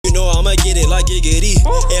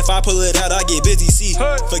If I pull it out, I get busy. See,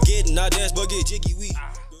 forgetting I dance, but get jiggy. We.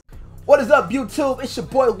 What is up, YouTube? It's your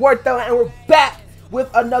boy Wortho, and we're back with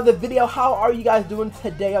another video. How are you guys doing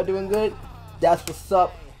today? Are doing good? That's what's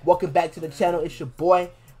up. Welcome back to the channel. It's your boy.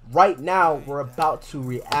 Right now, we're about to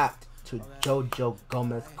react to Jojo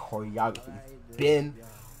Gomez choreography. It's been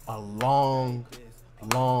a long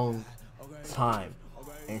time,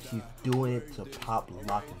 and she's doing it to Pop,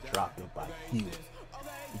 Lock, and Drop It by Huey.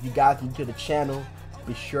 If you guys are new to the channel,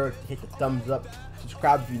 be sure to hit the thumbs up,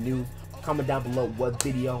 subscribe if you're new, comment down below what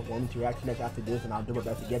video want me to react to next after this, and I'll do my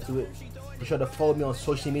best to get to it. Be sure to follow me on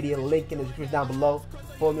social media, link in the description down below.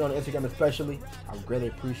 Follow me on Instagram especially. I greatly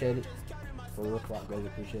appreciate it. For real, I greatly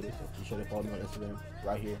appreciate it. So be sure to follow me on Instagram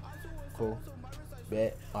right here. Cool.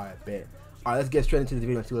 Bet. Alright, bet. Alright, let's get straight into the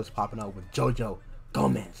video and see what's popping up with Jojo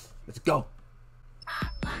Gomez. Let's go.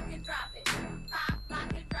 Pop, lock, and drop it. Pop,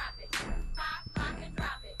 lock, and drop it. Pop, lock, and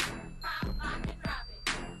drop it. Pop, lock, and drop it.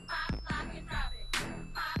 Pop, lock, and drop it.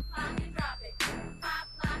 Pop, lock, and drop it. Pop,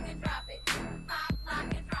 lock, and drop it. Pop, lock,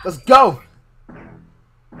 and drop it. Let's go.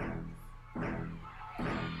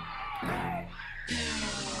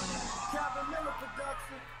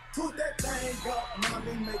 Put that thing up,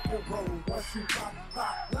 mommy, make it roll. Once you pop,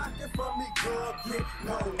 lock it for me, girl, get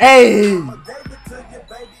low. Hey. I gave it to you,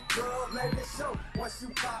 baby girl, let it show. Once you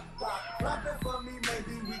pop, drop it for me,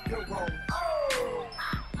 maybe we can roll. Oh.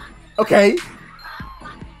 Okay.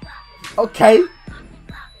 Okay.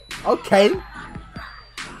 Okay.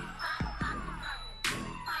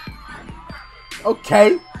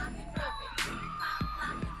 Okay.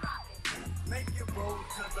 Make it roll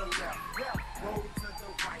to the left, roll to the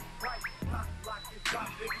right, pop, lock it, drop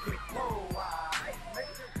it, get low.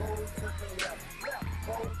 Make it roll to the left,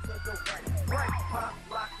 roll to the right, pop,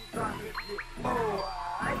 lock it, drop it, get low.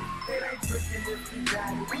 It ain't tricking if you got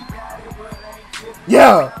it, we got it, but it ain't tricking.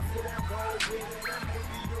 Yeah.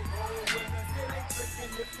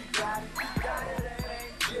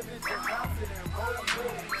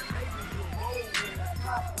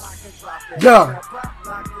 Yeah.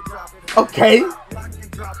 Okay.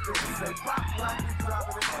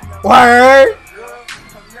 Word.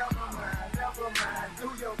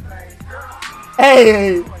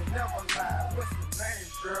 Hey.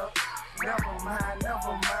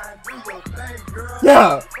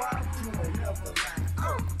 Yeah.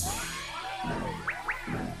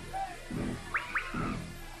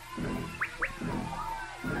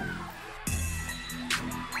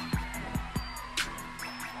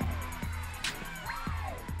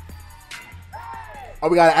 Oh,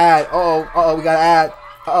 we gotta add. Uh-oh, we gotta add.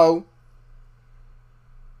 Uh-oh.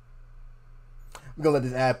 We're gonna let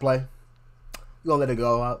this ad play. We're gonna let it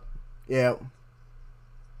go up. Yeah.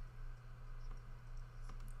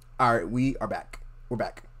 Alright, we are back. We're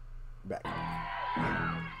back. We're back.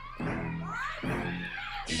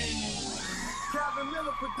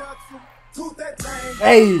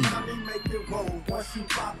 Hey. Make it roll. Once you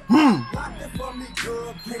pop, lock it for me,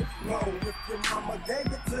 girl, get low. If your mama gave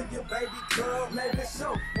it to you, baby girl, let it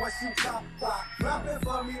show. Once you pop, drop it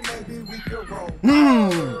for me, maybe we can roll.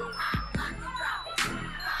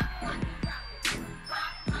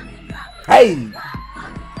 Hey.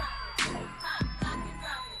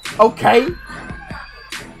 Okay.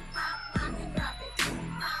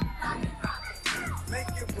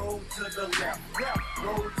 Make it roll to the left,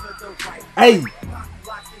 roll to the right. Hey. Pop,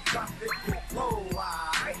 lock it, drop it, get low.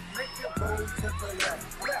 Make it roll to the left,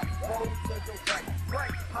 roll to the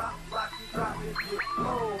right, pop, lock it, drop it, get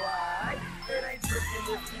low. It ain't tricking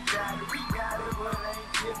if you got it, we got it, but it ain't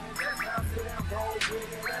giving. Just bounce it and roll with it,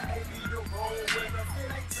 and maybe you'll roll with us. It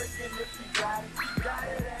ain't tricking if you got it, we got it,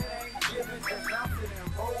 and it ain't giving. Just bounce it and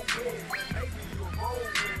roll with it, and maybe you'll roll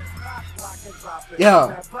with it. Pop, lock and drop it. Yeah.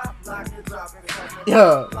 Pop, lock and drop it.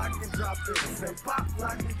 Yeah. Lock and drop it. Say pop,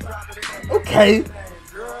 lock and drop it. Okay.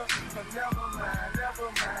 Girl, never mind,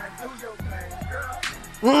 do your thing, girl.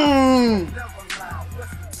 Mmm. Never mind,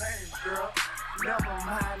 what's the name, girl? Never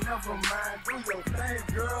mind, do your thing,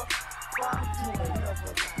 girl. Fuck you, never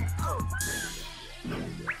mind. Oh.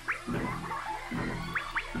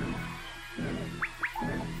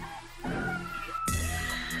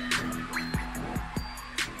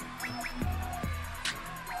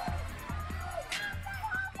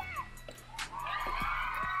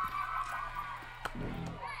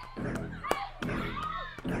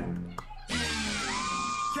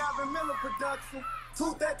 Production,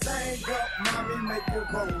 toot that thing up, mommy, make it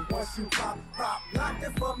roll. Once you pop, lock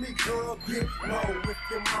it for me, girl, get low. If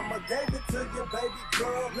your mama gave it to you, baby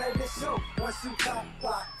girl, let it show. Once you pop,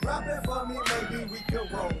 drop it for me, maybe we can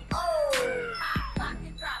roll. Oh! Pop, lock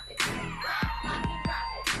and drop it. Pop, lock and drop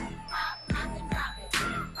it. Pop, lock and drop it.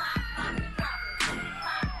 Pop, lock and drop it.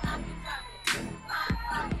 Pop,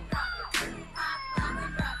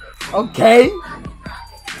 Okay.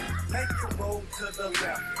 Make it roll to the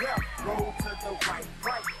left, left, roll to the right,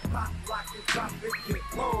 right, pop, lock it, drop it, get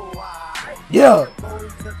low, alright. Yeah. Roll to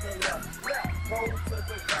the left, left, roll to the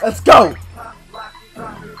right. Let's go. Pop, lock it,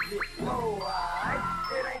 drop it, get low, alright.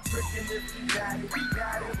 It ain't tricking if you got it, we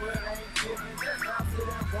got it, but ain't giving. Just bounce it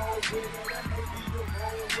and roll with it, and maybe you'll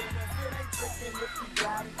roll with us. It ain't tricking if you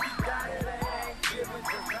got it, we got it, and ain't giving.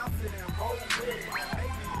 Just bounce it and roll with it, and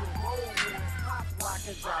maybe you'll roll with us. Pop, lock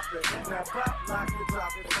it, drop it. Now pop, lock it,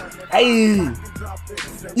 drop it. Hey. Drop it,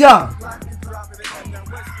 say, Yeah. lock it, drop it, and now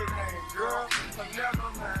what's your name, girl? Never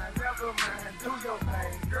mind, do your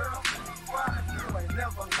thing, girl. Why you ain't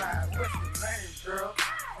never mind, what's your name, girl?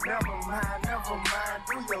 Never mind,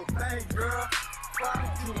 do your thing, girl. Why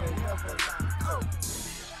you ain't never mind?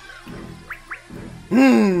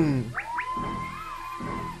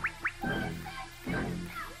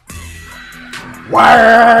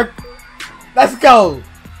 Work. Let's go.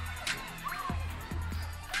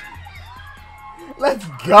 Let's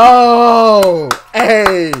go.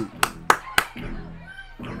 Hey.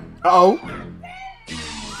 Uh-oh.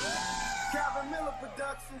 Calvin Miller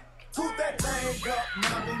production. Toot that thing up,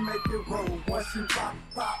 mommy, make it roll. Once you pop,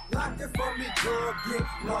 lock it for me, girl, get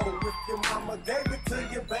low. If your mama gave it to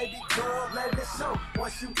you, baby girl, let it show.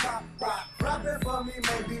 Once you pop, drop it for me,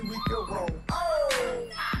 maybe we can roll. Oh!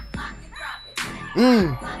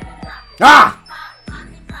 Ah.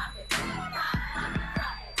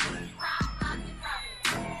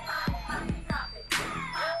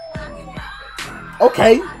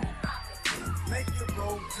 Okay. Make it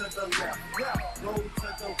roll to the left, left, roll to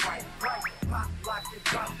the right, right, pop, lock it,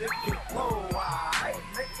 drop it, get low, alright.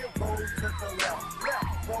 Make it roll to the left,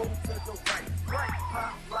 left, roll to the right, right,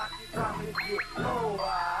 pop, lock it, drop it, get low,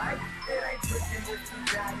 alright. It ain't tricking if you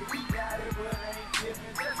got it, we got it, but ain't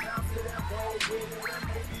giving. Just bounce it and roll with it, and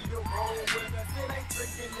maybe you'll roll with us. It ain't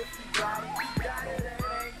tricking if you got it, we got it, and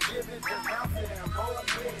ain't giving. Just bounce it and roll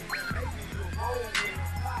with it, and maybe you'll roll with us.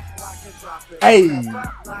 Pop, lock it, drop it. Hey.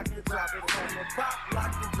 Pop, lock it, drop it, and then pop,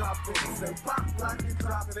 lock it, drop it. Say pop, lock it,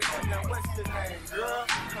 drop it, and then what's your name, girl?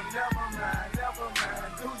 Never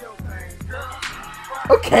mind, do your thing, girl.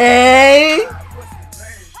 Okay. What's your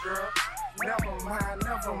name, girl? Never mind,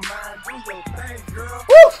 do your thing, girl.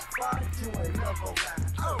 Woo. Fuck, you ain't never mind.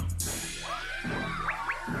 Oh.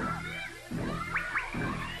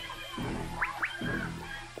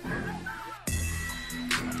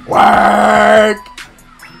 Work.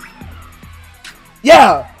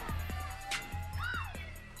 Yeah.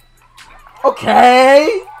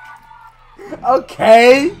 Okay.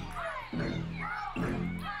 Okay.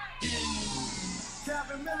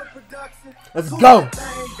 Calvin Miller production. Let's Toot go. that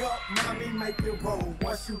thing up, mommy, make it roll.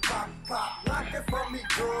 Once you pop, lock it for me,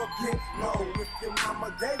 girl, get low. If your mama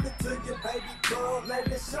gave it to you, baby girl, let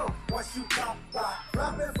it show. Once you pop,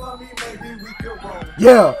 drop it for me, maybe we can roll.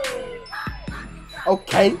 Yeah.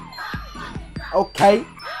 Okay. Okay.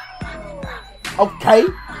 Okay.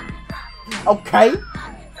 Okay.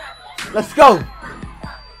 Let's go.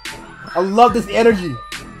 I love this energy.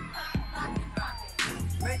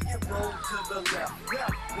 Make it roll to the left,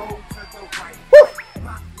 left, roll to the right. Woo.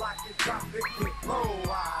 Pop, lock it, drop it, get low,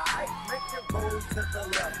 alright. Make it roll to the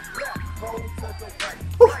left, left, roll to the right.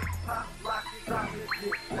 Right, pop, lock it, drop it,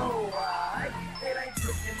 get low, alright. It ain't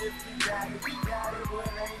tricking if you got it, we got it, but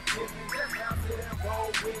ain't giving. Just bounce it and roll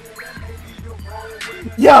with it, and maybe you'll roll with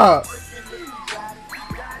it. Yeah. Tricking if you got it, we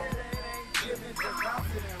got it, and ain't giving. Just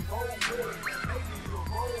bounce it and roll with it, and maybe you'll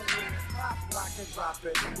roll with it. Pop, lock it, drop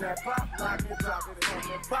it. Now pop, lock it, drop it. And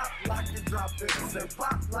then pop, lock it, drop it. Say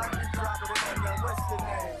pop, lock it, drop it. And then what's your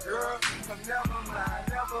name, girl? Never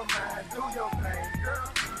mind, do your thing, girl.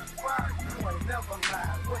 Why you ain't never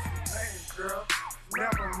mind? What's your name, girl?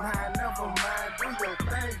 Never mind, do your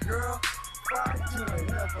thing, girl. Why you ain't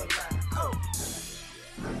never mind? Oh.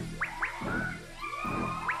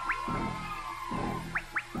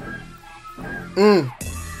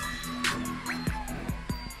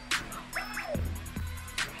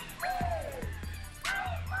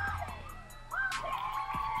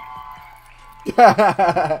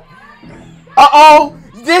 Uh-oh!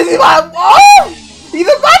 This is my... Oh! He's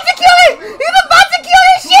about to kill it! He's about to kill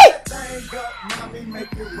this shit! Thing up, mommy,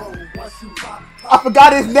 make it roll. Once you pop, I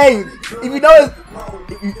forgot his name. If you know his...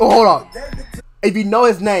 hold on. If you know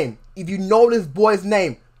his name, if you know this boy's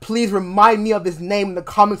name, please remind me of his name in the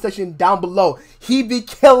comment section down below. He be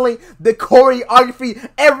killing the choreography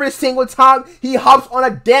every single time he hops on a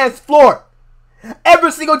dance floor.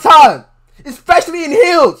 Every single time. Especially in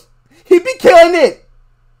heels. He be killing it.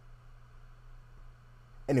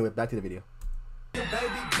 Anyway, back to the video.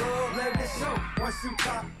 baby girl, let it show. Once you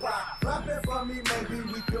pop, drop it for me, maybe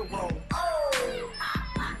we can roll. Oh!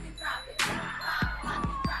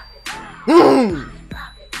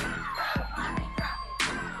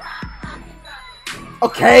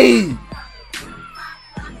 Okay.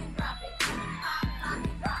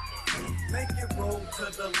 Make it roll to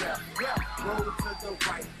the left, left, roll to the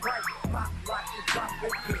right, right, pop, lock it, drop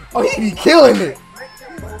it, get Oh, he be killing it. Make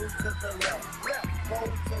it roll to the left, left, roll to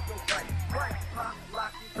the right, right, pop,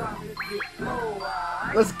 lock it, drop it, get low,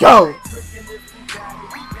 alright. Let's go. Tricking if you got it,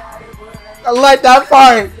 we got it, but it ain't I like that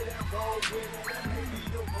part. roll with it, and maybe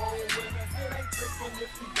you'll roll with it. It ain't tricking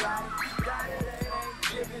if you got it, we got it, it ain't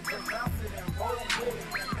giving, just bounce it and roll with it,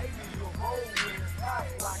 and maybe you'll roll with it. Pop,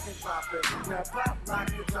 lock and drop it, now pop, lock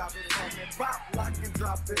and drop it, and then pop, lock and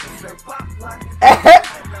drop it, say pop, lock and drop it,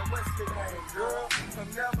 and now what's your name, girl? So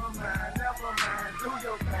never mind, do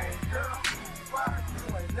your thing, girl. Why you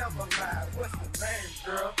ain't never mind, what's your name,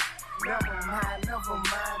 girl? Never mind,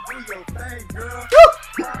 do your thing, girl.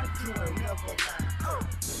 Why you ain't never mind?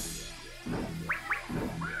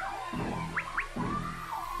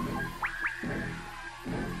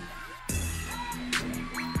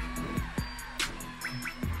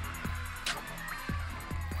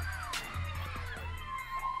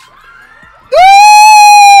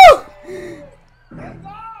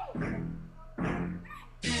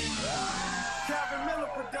 Kevin Miller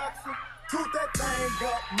production. Toot that thing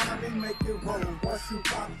up, mommy, make it roll. Once you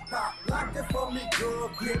pop, pop, lock it for me, girl,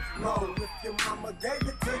 get low. If your mama gave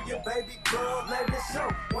it to your baby girl, let it show.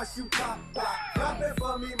 Once you pop, pop, drop it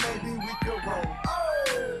for me, maybe we can roll. Oh!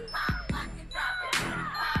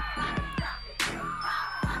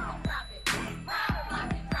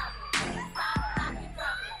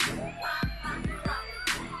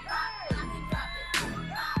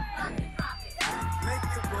 Make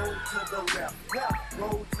it roll to the left, left,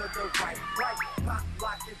 roll to the right, right, pop,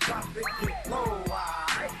 lock it, drop it, get low,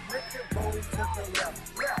 alright. Make it roll to the left,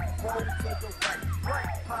 left, roll to the right,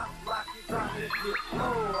 right, pop, lock it, drop it, get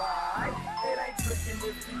low, alright. It ain't tricking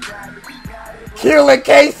if you got it, we got it. Kill it,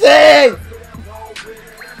 Casey. Roll with it,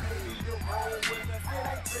 and maybe you'll roll with us. It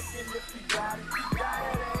ain't tricking if you got it, we got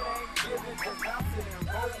it. It ain't giving, just bounce it and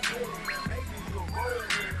roll with it, and maybe you'll roll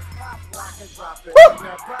with it. Pop, lock and drop it.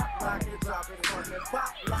 Now pop, lock and drop it. And then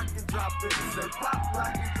pop, lock and drop it. Say pop,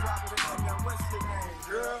 lock and drop it. And then what's your name,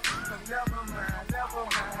 girl? So never mind,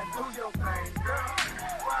 do your thing, girl.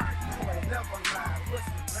 Why you ain't never mind? What's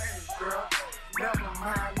your name, girl? Never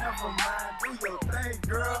mind, do your thing,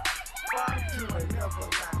 girl. Why you ain't never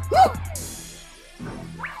mind?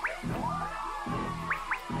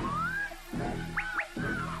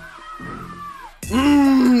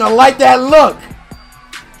 I like that look.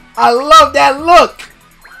 I love that look.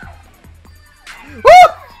 Woo!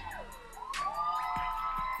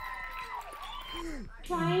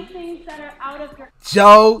 Trying things that are out of your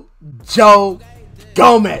Jojo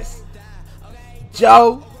Gomez.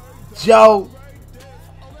 Jojo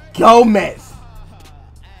Gomez.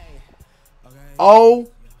 Oh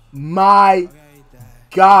my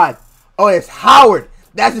God. Oh, it's Howard.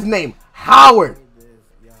 That's his name. Howard.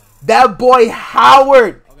 That boy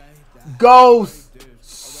Howard goes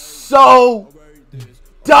so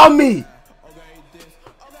dummy.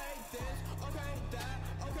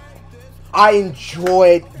 I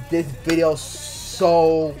enjoyed this video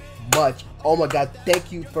so much. Oh my God,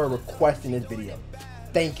 thank you for requesting this video.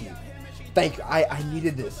 Thank you. Thank you. I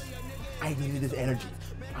needed this. I needed this energy.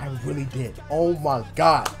 I really did. Oh my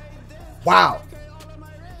God. Wow.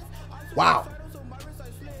 Wow.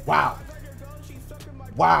 Wow.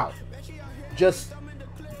 Wow. Just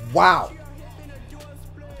wow.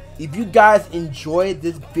 If you guys enjoyed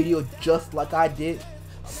this video just like I did,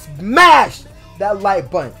 smash that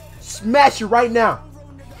like button. Smash it right now.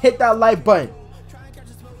 Hit that like button.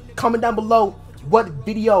 Comment down below what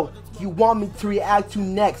video you want me to react to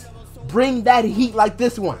next. Bring that heat like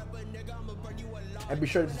this one. And be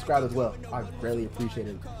sure to subscribe as well. I greatly appreciate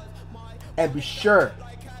it. And be sure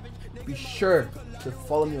to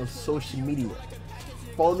follow me on social media.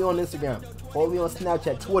 Follow me on Instagram. Follow me on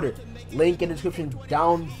Snapchat, Twitter. Link in the description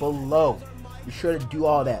down below. Be sure to do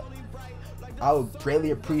all that. I would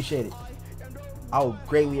greatly appreciate it. I would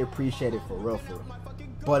greatly appreciate it for real.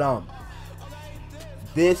 But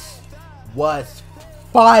this was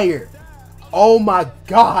fire. Oh my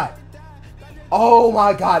God. Oh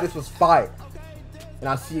my God, this was fire. And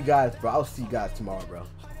I'll see you guys, bro. I'll see you guys tomorrow, bro,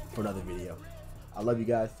 for another video. I love you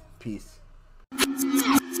guys. Peace.